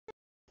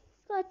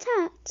got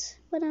attacked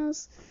when I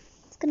was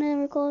gonna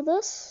record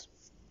this.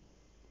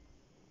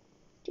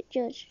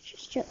 George.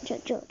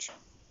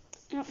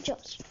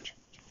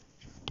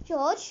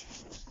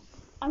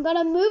 I'm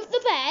gonna move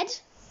the bed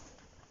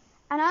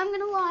and I'm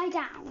gonna lie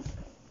down.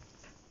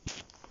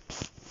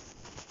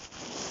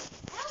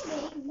 Tell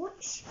me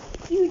what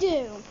you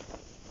do.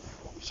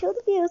 Show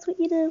the viewers what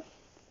you do.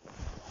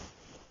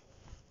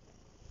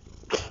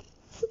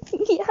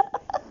 Yeah.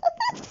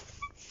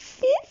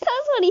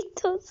 That's what he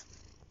does.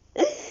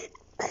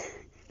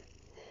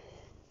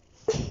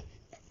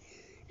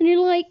 And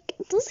you're like,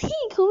 does he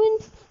come in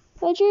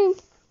my bedroom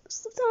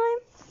most of the time?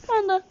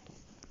 Kinda.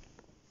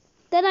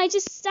 Then I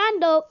just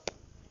stand up,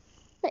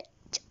 like,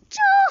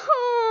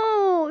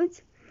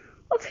 George!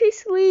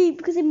 Obviously,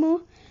 because it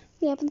more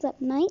happens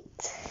at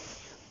night.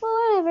 Well,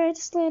 whatever, I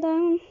just lay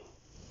down.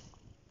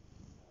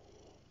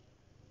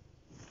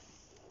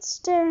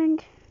 Staring.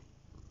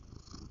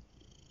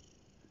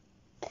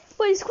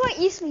 But it's quite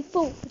easily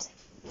fooled.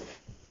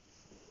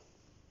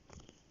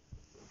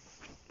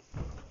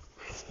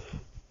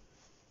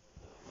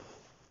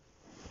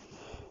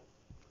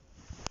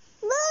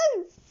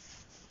 No!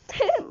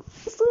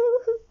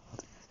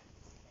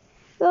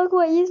 They're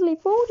quite easily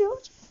fooled,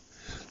 George.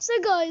 So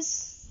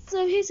guys,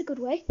 here's a good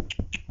way.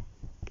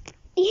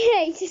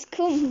 Yeah, he just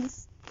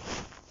comes.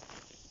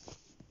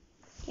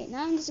 Okay,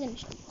 now I'm just gonna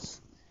show this.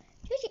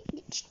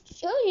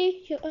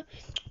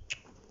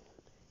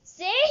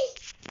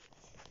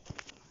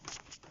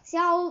 See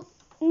how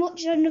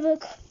much another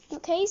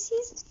case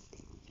is?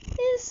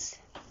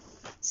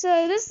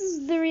 So this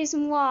is the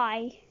reason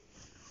why.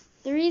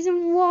 The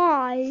reason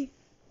why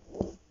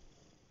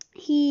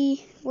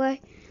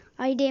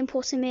I didn't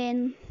put him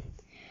in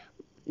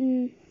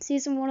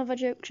season 1 of A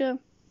Joke Show.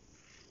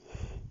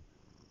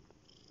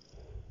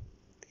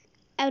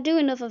 I'll do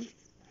another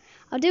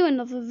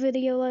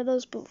video like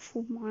those, but for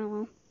a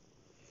while.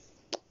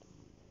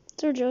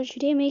 So George, you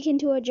didn't make it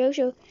into A Joke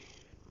Show.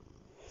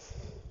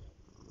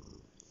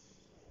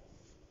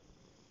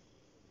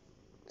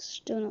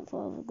 Still not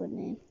thought of a good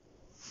name.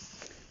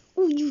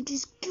 Oh, you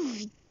just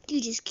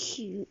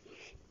cute.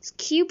 It's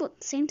cute, but at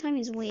the same time,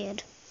 he's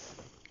weird.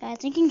 I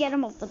think you can get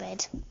him off the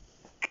bed.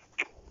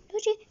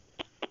 Georgie.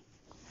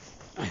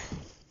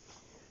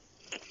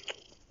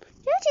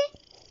 Georgie.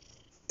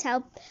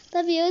 Tell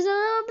the viewers a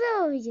little bit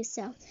about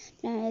yourself.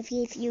 Now, if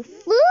you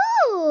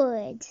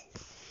food.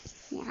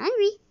 You're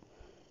hungry.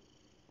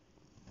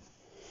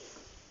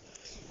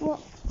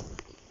 Well,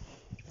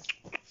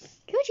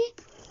 Georgie.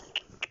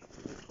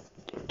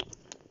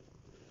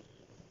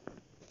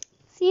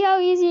 See how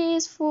easy it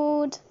is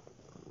food?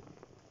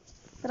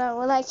 But I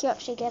would like you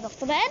actually get off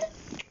the bed.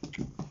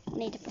 I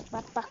need to put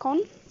that back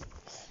on.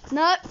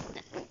 No.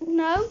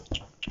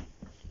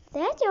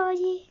 There,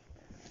 Georgie.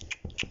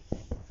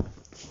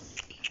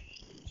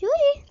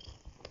 Georgie.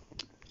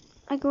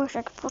 I wish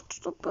I could put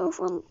the both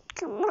on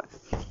camera.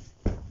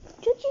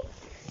 Georgie.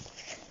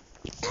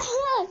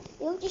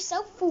 You're just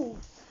so full.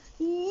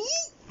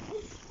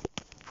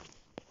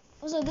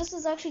 Also, this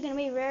is actually going to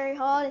be very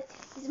hard.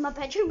 This is my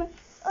bedroom.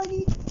 I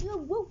need to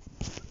whoa.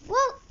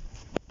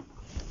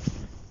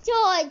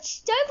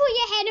 George, don't put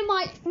your head in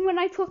my when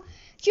I put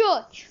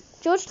George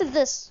did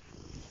this.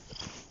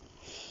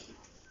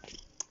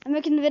 I'm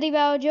making the video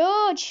about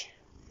George.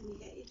 Can you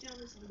get your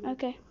jammers on?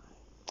 Okay.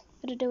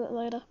 Gotta do it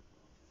later.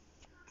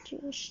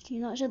 George, do you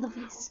not show the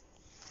face?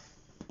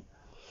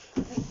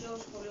 I think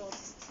George probably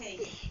wants his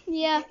tea.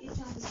 Yeah. Get your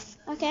jammers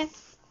on. Okay.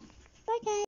 Bye guys.